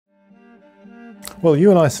Well,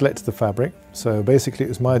 you and I selected the fabric, so basically it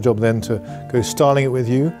was my job then to go styling it with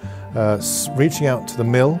you, reaching out to the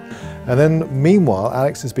mill, and then meanwhile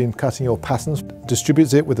Alex has been cutting your patterns,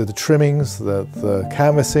 distributes it with the trimmings, the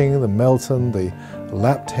canvassing, the melton, the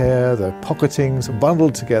lapped hair, the pocketings,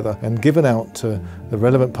 bundled together and given out to the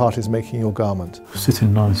relevant parties making your garment.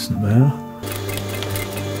 Sitting nice there.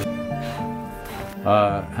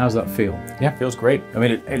 How's that feel? Yeah, feels great. I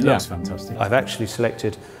mean, it looks fantastic. I've actually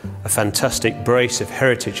selected a fantastic brace of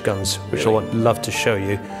heritage guns, which I would love to show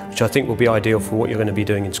you, which I think will be ideal for what you're going to be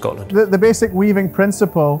doing in Scotland. The basic weaving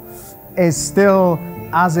principle is still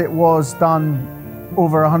as it was done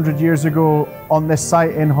over 100 years ago on this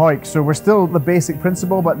site in Herkes. So we're still the basic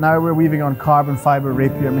principle, but now we're weaving on carbon fibre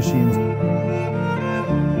rapier machines.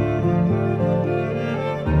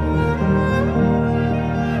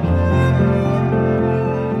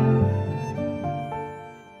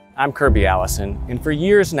 I'm Kirby Allison, and for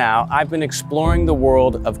years now, I've been exploring the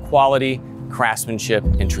world of quality, craftsmanship,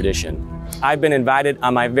 and tradition. I've been invited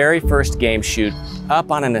on my very first game shoot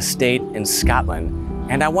up on an estate in Scotland,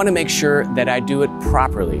 and I want to make sure that I do it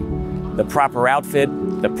properly. The proper outfit,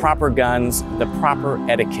 the proper guns, the proper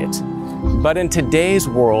etiquette. But in today's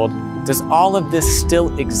world, does all of this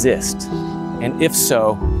still exist? And if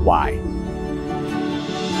so, why?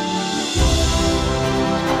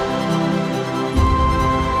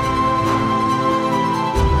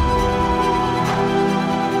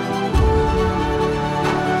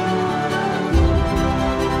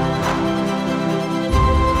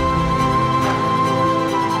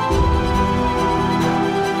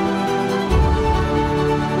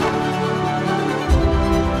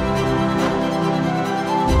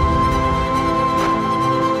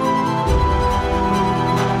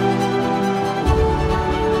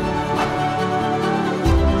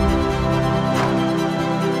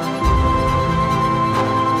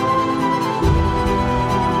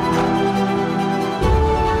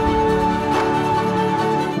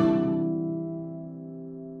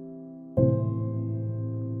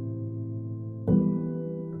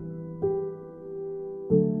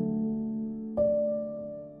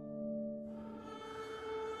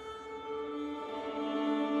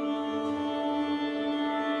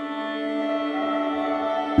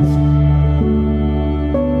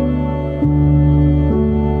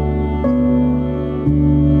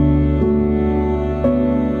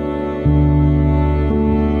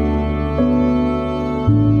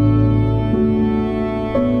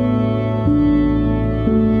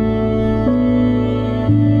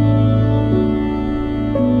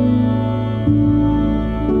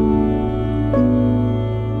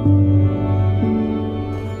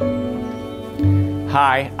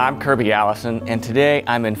 Hi, I'm Kirby Allison, and today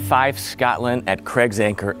I'm in Fife, Scotland at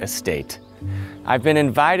Craigsanquhar Estate. I've been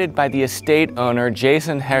invited by the estate owner,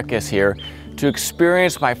 Jason Herkes, here to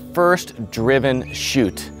experience my first driven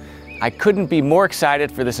shoot. I couldn't be more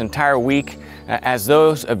excited for this entire week. As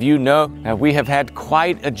those of you know, we have had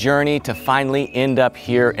quite a journey to finally end up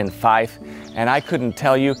here in Fife, and I couldn't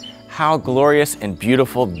tell you how glorious and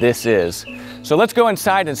beautiful this is. So let's go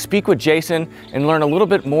inside and speak with Jason and learn a little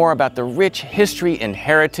bit more about the rich history and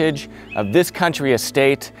heritage of this country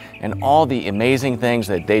estate and all the amazing things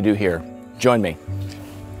that they do here. Join me.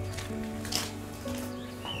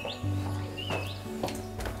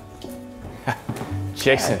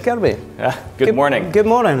 Jason. Kirby. Good morning. Good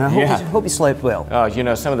morning. I hope you slept well. Oh, you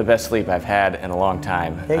know, some of the best sleep I've had in a long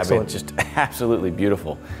time. Excellent. I mean, just absolutely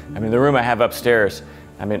beautiful. I mean, the room I have upstairs,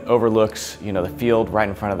 I mean, overlooks, you know, the field right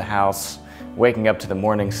in front of the house, waking up to the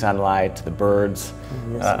morning sunlight, to the birds.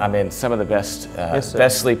 Yes, I mean, some of the best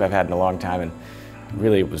sleep I've had in a long time, and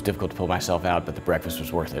really it was difficult to pull myself out, but the breakfast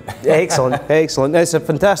was worth it. Excellent, excellent. It's a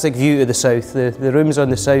fantastic view to the south. The rooms on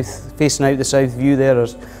the south, facing out the south view there, are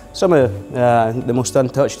some of the most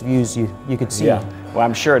untouched views you could see. Yeah, well,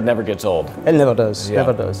 I'm sure it never gets old. It never does,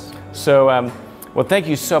 never does. So, well, thank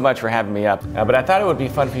you so much for having me up. But I thought it would be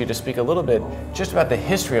fun for you to speak a little bit just about the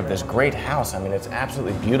history of this great house. I mean, it's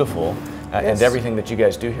absolutely beautiful, and everything that you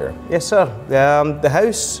guys do here. Yes, sir. The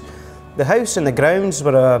house and the grounds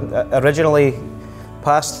were originally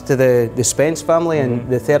passed to the Spence family in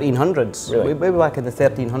the 1300s. Really? Way back in the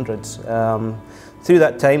 1300s. Through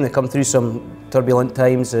that time, they come through some turbulent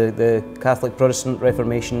times, the Catholic Protestant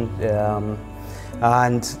Reformation,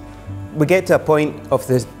 and we get to a point of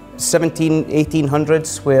the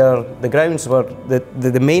 1800s where the grounds were,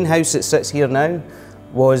 the main house that sits here now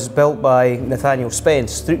was built by Nathaniel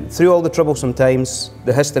Spence. Through all the troublesome times,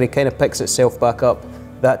 the history kind of picks itself back up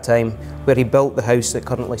that time, where he built the house that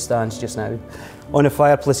currently stands just now. On the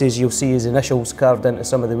fireplaces, you'll see his initials carved into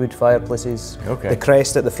some of the wood fireplaces. Okay. The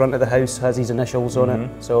crest at the front of the house has his initials on it.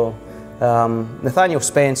 So Nathaniel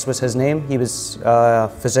Spence was his name. He was a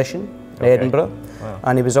physician in Edinburgh. Wow.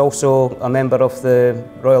 And he was also a member of the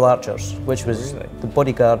Royal Archers, which was the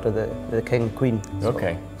bodyguard of the King and Queen.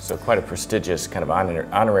 Okay, so quite a prestigious kind of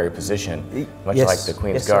honorary position, much yes, like the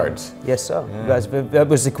Queen's yes, Guards. Sir. Yes, sir. Yeah. That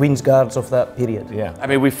was the Queen's Guards of that period. Yeah, I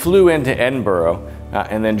mean, we flew into Edinburgh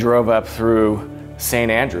and then drove up through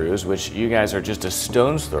St. Andrews, which you guys are just a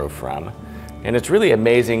stone's throw from. And it's really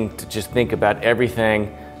amazing to just think about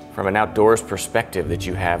everything from an outdoors perspective that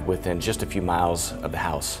you have within just a few miles of the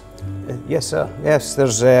house. Yes, sir. Yes,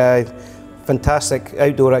 there's fantastic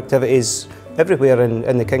outdoor activities everywhere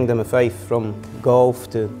in the Kingdom of Fife, from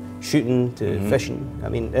golf to shooting to fishing. I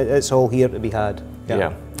mean, it's all here to be had.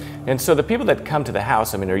 Yeah. And so the people that come to the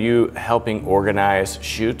house, I mean, are you helping organize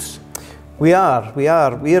shoots? We are.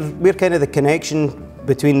 We're kind of the connection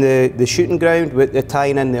between the shooting ground with the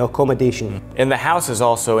tying in the accommodation. And the house is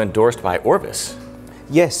also endorsed by Orvis.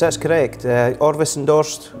 Yes, that's correct. Orvis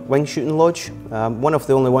endorsed wingshooting lodge, one of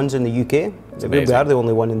the only ones in the UK. We are the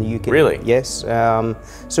only one in the UK. Really? Yes.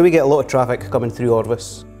 So we get a lot of traffic coming through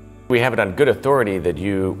Orvis. We have it on good authority that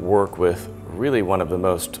you work with really one of the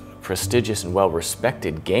most prestigious and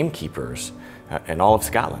well-respected gamekeepers in all of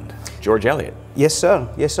Scotland, George Eliot. Yes, sir.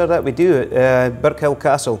 Yes, sir, that we do at Birkhill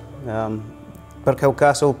Castle. Birkhill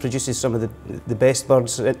Castle produces some of the best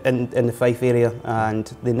birds in the Fife area,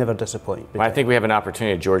 and they never disappoint. Well, I think we have an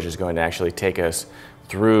opportunity. George is going to actually take us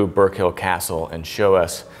through Birkhill Castle and show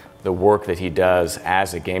us the work that he does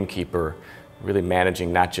as a gamekeeper, really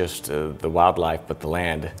managing not just the wildlife, but the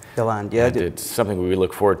land. The land, yeah. And it's something we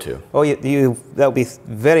look forward to. Oh, that'll be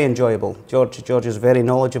very enjoyable. George is very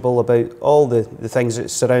knowledgeable about all the things that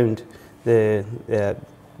surround the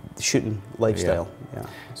shooting lifestyle. Yeah.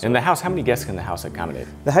 So in the house, how many guests can the house accommodate?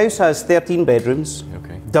 The house has 13 bedrooms,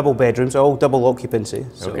 double bedrooms, all double occupancy.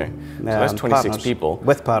 So, so that's 26 people.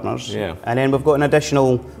 With partners. Yeah. And then we've got an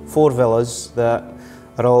additional 4 villas that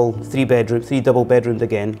are all 3 double bedroomed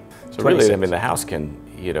again. So really, I mean, the house can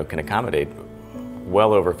accommodate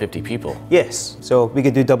well over 50 people. Yes, so we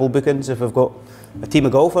could do double bookings if we've got a team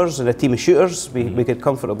of golfers and a team of shooters. We could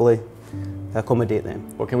comfortably accommodate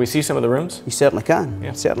them. Well, can we see some of the rooms? You certainly can.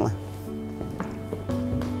 Yeah. Certainly.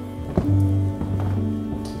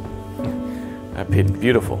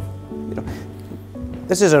 Beautiful.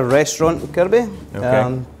 This is a restaurant, Kirby.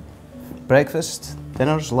 Okay. Breakfast,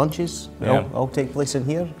 dinners, lunches, all take place in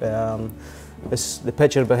here. The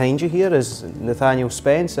picture behind you here is Nathaniel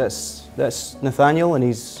Spence. That's Nathaniel in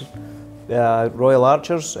his Royal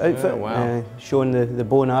Archers outfit, showing the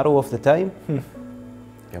bow and arrow of the time.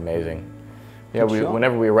 Amazing. Yeah,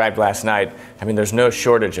 whenever we arrived last night, I mean, there's no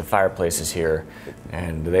shortage of fireplaces here,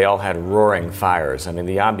 and they all had roaring fires. I mean,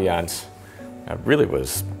 the ambiance really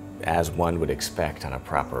was as one would expect on a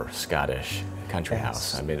proper Scottish country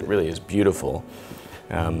house. I mean, it really is beautiful.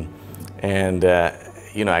 I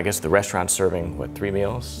guess the restaurant's serving, 3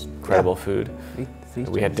 meals? Incredible food.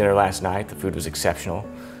 We had dinner last night. The food was exceptional.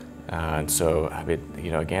 And so, I mean,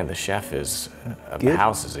 again, the chef of the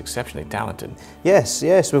house is exceptionally talented. Yes.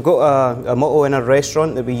 We've got a motto in our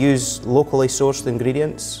restaurant that we use locally sourced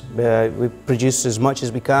ingredients. We produce as much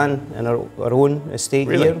as we can in our own estate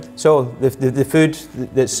here. So the food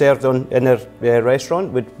that's served in our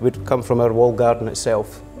restaurant would come from our wall garden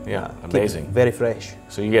itself. Yeah, amazing. Very fresh.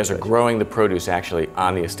 So you guys are growing the produce actually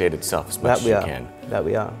on the estate itself as much as you can. That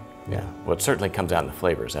we are. Yeah. Well, it certainly comes out in the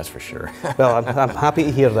flavors, that's for sure. Well, I'm happy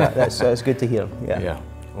to hear that. That's good to hear. Yeah.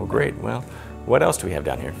 Well, great. Well, what else do we have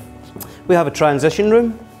down here? We have a transition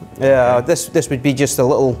room. This would be just a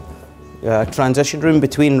little transition room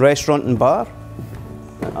between restaurant and bar.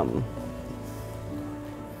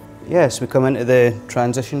 Yes, we come into the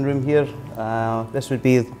transition room here. This would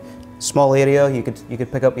be a small area. You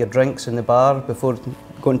could pick up your drinks in the bar before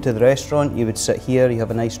going to the restaurant. You would sit here. You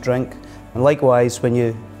have a nice drink. And likewise, when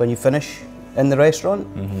you finish in the restaurant,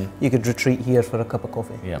 you could retreat here for a cup of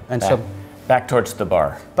coffee. Yeah. And back towards the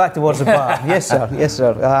bar. Back towards the bar. Yes, sir. Yes,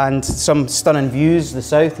 sir. And some stunning views. The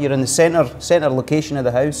south. You're in the centre location of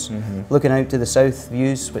the house, looking out to the south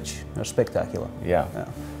views, which are spectacular. Yeah.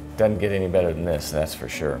 Doesn't get any better than this. That's for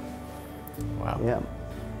sure. Wow. Yeah.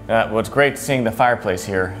 Well, it's great seeing the fireplace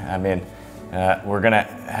here. I mean, we're gonna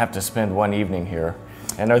have to spend one evening here.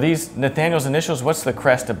 And are these Nathaniel's initials? What's the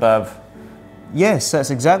crest above? Yes,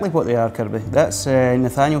 that's exactly what they are, Kirby. That's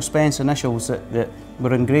Nathaniel Spence initials that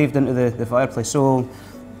were engraved into the fireplace. So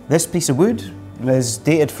this piece of wood is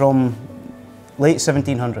dated from late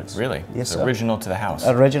 1700s. Really? Yes, it's sir. Original to the house.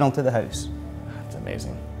 Original to the house. That's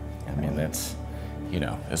amazing. I mean, that's,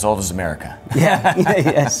 as old as America. Yeah,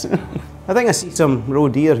 yes. I think I see some roe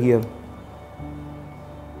deer here.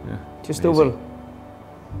 Yeah, just amazing. over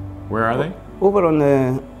Where are they? Over on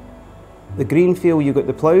the green field, you've got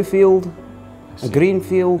the plough field, a green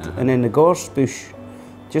field, and then the gorse bush,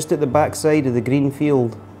 just at the back side of the green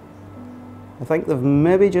field. I think they've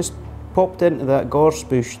maybe just popped into that gorse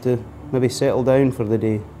bush to maybe settle down for the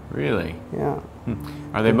day. Really? Yeah.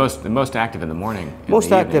 Are they most active in the morning?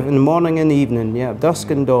 Most active in the morning and the evening, yeah,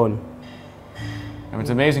 dusk and dawn. I mean, it's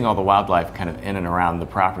amazing all the wildlife kind of in and around the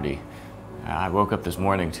property. I woke up this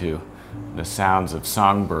morning to the sounds of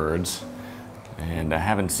songbirds, and I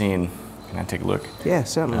haven't seen, can I take a look? Yeah,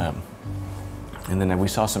 certainly. And then we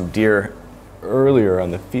saw some deer earlier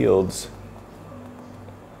on the fields.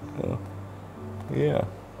 Oh, yeah.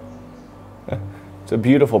 It's a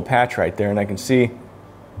beautiful patch right there, and I can see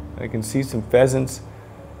some pheasants,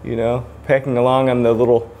 you know, pecking along on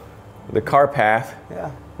the car path.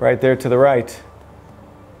 Yeah. Right there to the right.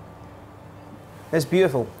 It's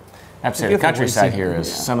beautiful. Absolutely, the countryside here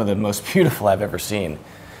is some of the most beautiful I've ever seen.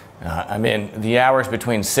 I mean, the hours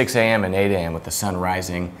between 6 a.m. and 8 a.m. with the sun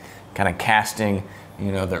rising, kind of casting,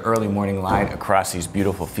 you know, the early morning light across these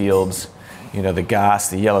beautiful fields. You know, the goss,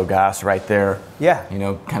 the yellow goss right there. Yeah. You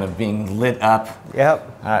know, kind of being lit up.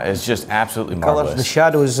 Yep. It's just absolutely marvelous. Colors, the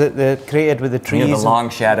shadows that they're created with the trees. You know, the long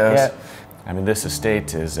shadows. Yeah. I mean, this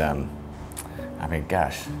estate is, I mean,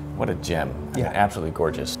 gosh, what a gem. I mean, absolutely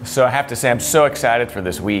gorgeous. So I have to say, I'm so excited for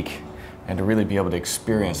this week and to really be able to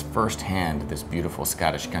experience firsthand this beautiful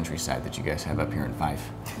Scottish countryside that you guys have up here in Fife.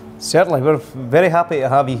 Certainly, we're very happy to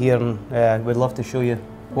have you here, and we'd love to show you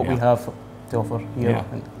what we have to offer here.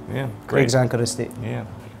 Yeah, great. Craigsanquhar Estate. Yeah.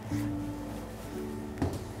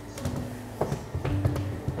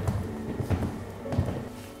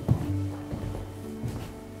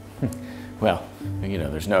 Well, you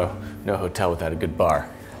know, there's no hotel without a good bar.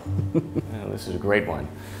 This is a great one.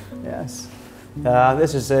 Yes.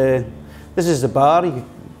 This is the bar. You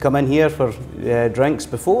come in here for drinks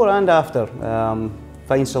before and after.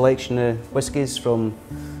 Fine selection of whiskies from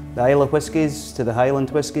the Isle of Whiskies to the Highland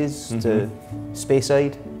Whiskies to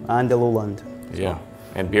Speyside and the Lowland. Yeah,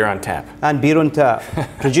 and beer on tap. And beer on tap.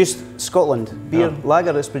 Produced Scotland. Beer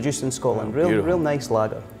lager is produced in Scotland. Real nice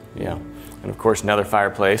lager. Yeah, and of course another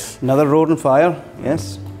fireplace. Another roaring fire,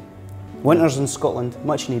 yes. Winters in Scotland,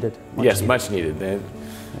 much needed. Much needed.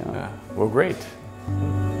 Well, great.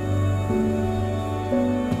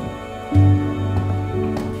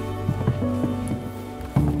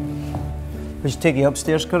 We should take you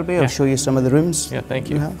upstairs, Kirby. I'll show you some of the rooms. Yeah,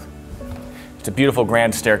 thank you. It's a beautiful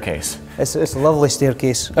grand staircase. It's a lovely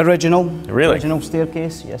staircase. Original. Really? Original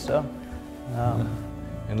staircase, yes sir.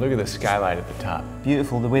 And look at the skylight at the top.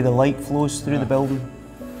 Beautiful, the way the light flows through the building.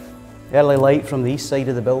 Early light from the east side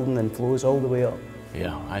of the building and flows all the way up.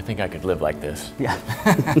 Yeah, I think I could live like this. Yeah.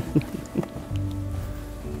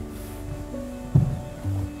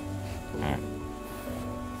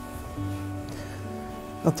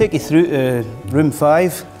 I'll take you through to room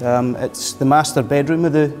 5. It's the master bedroom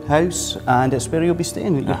of the house, and it's where you'll be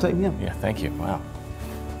staying at your time here. Yeah, thank you. Wow.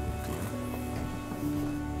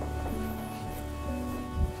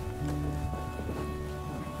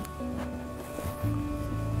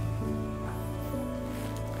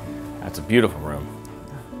 That's a beautiful room.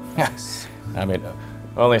 Yes. I mean,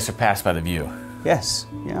 only surpassed by the view. Yes,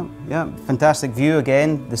 yeah. Fantastic view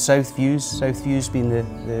again, the south views being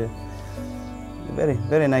the very,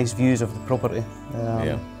 very nice views of the property.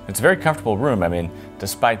 Yeah, it's a very comfortable room. I mean,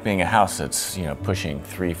 despite being a house that's, you know, pushing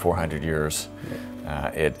 300-400 years,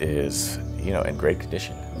 it is, you know, in great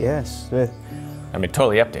condition. Yes. I mean,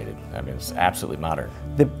 totally updated. I mean, it's absolutely modern.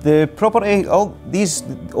 The property, all these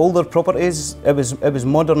older properties, it was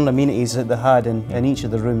modern amenities that they had in each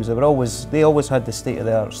of the rooms. They always had the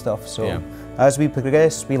state-of-the-art stuff. So as we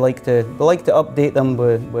progress, we like to update them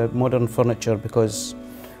with modern furniture because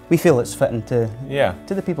we feel it's fitting to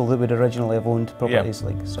the people that would originally have owned properties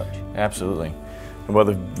like such. Absolutely. Well,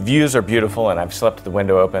 the views are beautiful, and I've slept with the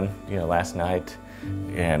window open, you know, last night,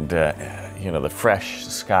 and you know, the fresh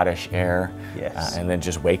Scottish air, and then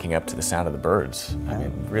just waking up to the sound of the birds. I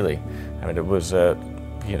mean, really, it was,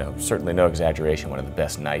 you know, certainly no exaggeration, one of the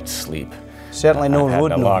best nights' sleep. Certainly no road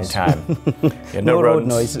noise. In a long time. Yeah, no road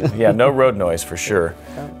noise. Yeah, no road noise for sure.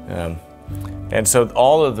 And so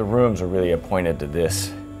all of the rooms are really appointed to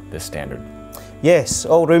this standard. Yes,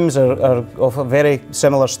 all rooms are of a very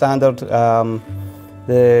similar standard.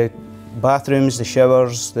 The bathrooms, the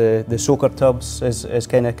showers, the soaker tubs is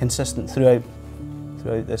kind of consistent throughout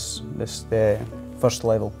this first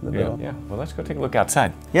level. Yeah. Well, let's go take a look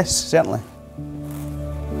outside. Yes, certainly.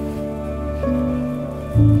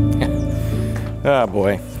 Oh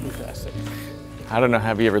boy. Fantastic. I don't know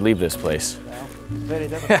how you ever leave this place. Well, very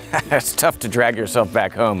difficult. It's tough to drag yourself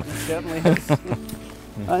back home. It certainly is.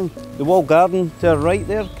 And the walled garden to our right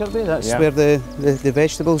there, Kirby, that's where the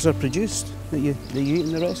vegetables are produced that you eat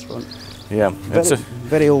in the restaurant. Yeah,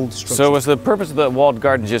 Very old structure. So was the purpose of the walled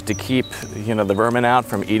garden just to keep, you know, the vermin out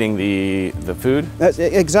from eating the food?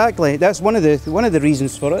 Exactly. That's one of the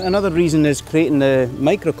reasons for it. Another reason is creating the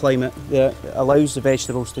microclimate that allows the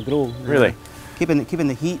vegetables to grow. Really? Keeping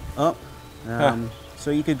the heat up. So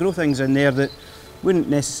you could grow things in there that wouldn't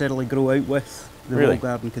necessarily grow out with the walled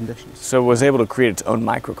garden conditions. So it was able to create its own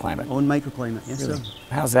microclimate? Own microclimate, yes sir.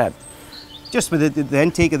 How's that? Just with the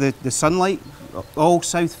intake of the sunlight, all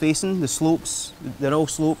south facing, the slopes, they're all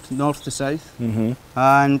sloped north to south,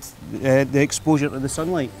 and the exposure to the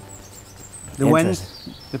sunlight. The wind,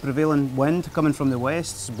 the prevailing wind coming from the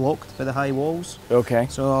west is blocked by the high walls. Okay.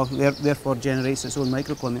 So therefore generates its own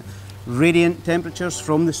microclimate. Radiant temperatures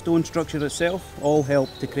from the stone structure itself all help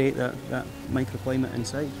to create that microclimate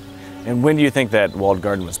inside. And when do you think that walled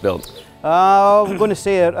garden was built? I'm going to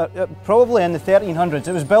say probably in the 1300s.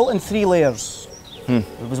 It was built in 3 layers. There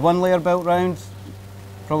was one layer built round,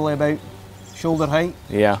 probably about shoulder height.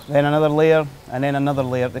 Yeah. Then another layer, and then another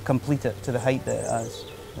layer to complete it to the height that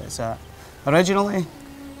it's at. Originally,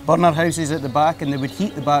 burner houses at the back, and they would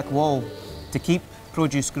heat the back wall to keep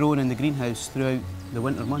produce growing in the greenhouse throughout the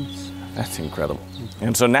winter months. That's incredible.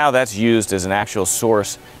 And so now that's used as an actual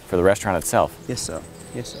source for the restaurant itself? Yes, sir.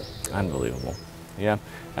 Yes, sir. Unbelievable. Yeah.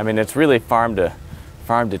 I mean, it's really farm to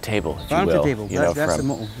table, if you will. Farm to table, that's the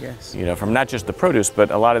motto, yes. You know, from not just the produce,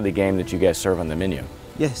 but a lot of the game that you guys serve on the menu.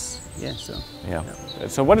 Yes, yes, sir. Yeah.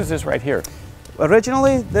 So what is this right here?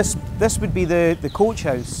 Originally, this would be the coach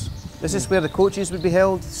house. This is where the coaches would be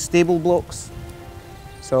held, stable blocks.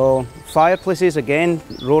 So fireplaces, again,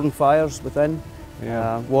 roaring fires within.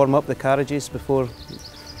 Warm up the carriages before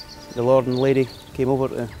the Lord and Lady came over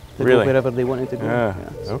to go wherever they wanted to go.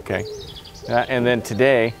 Okay. And then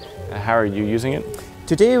today, how are you using it?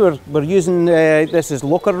 Today we're using this as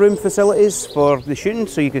locker room facilities for the shooting.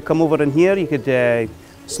 So you could come over in here, you could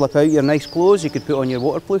slip out your nice clothes, you could put on your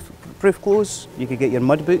waterproof clothes, you could get your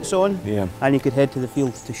mud boots on, and you could head to the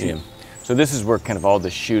field to shoot. Yeah. So this is where kind of all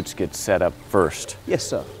the shoots get set up first? Yes,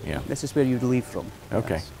 sir. Yeah. This is where you'd leave from.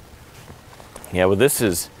 Okay. Yes. Yeah, well, this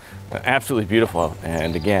is absolutely beautiful,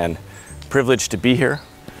 and again, privileged to be here,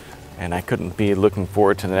 and I couldn't be looking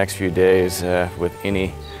forward to the next few days with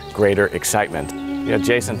any greater excitement. Yeah,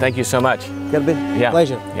 Jason, thank you so much. Kirby,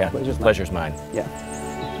 pleasure. Yeah, pleasure's mine. Yeah.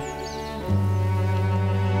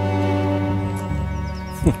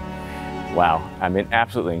 Wow, I mean,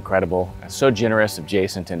 absolutely incredible. So generous of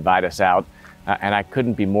Jason to invite us out, and I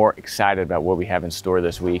couldn't be more excited about what we have in store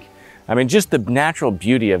this week. I mean, just the natural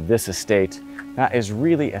beauty of this estate is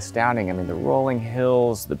really astounding. I mean, the rolling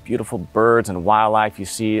hills, the beautiful birds and wildlife you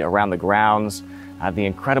see around the grounds, the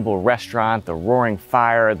incredible restaurant, the roaring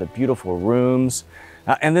fire, the beautiful rooms.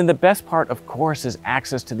 And then the best part, of course, is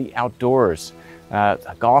access to the outdoors.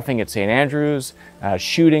 Golfing at St. Andrews,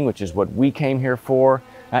 shooting, which is what we came here for,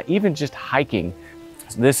 even just hiking.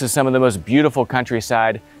 This is some of the most beautiful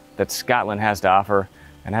countryside that Scotland has to offer.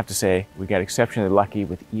 And I have to say, we got exceptionally lucky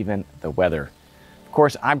with even the weather. Of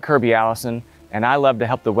course, I'm Kirby Allison, and I love to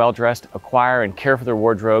help the well-dressed acquire and care for their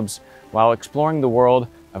wardrobes while exploring the world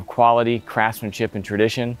of quality, craftsmanship, and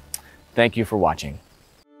tradition. Thank you for watching.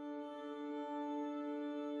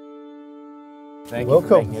 Thank you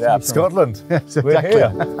for making it up. Scotland. Yes, we're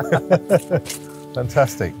here.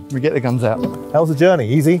 Fantastic. We get the guns out. How's the journey?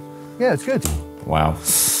 Easy? Yeah, it's good. Wow.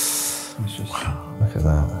 Wow, look at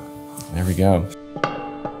that. There we go.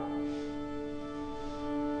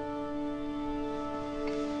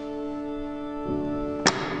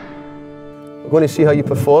 We're going to see how you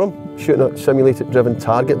perform, shooting a simulated driven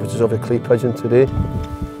target, which is of a clay pigeon today.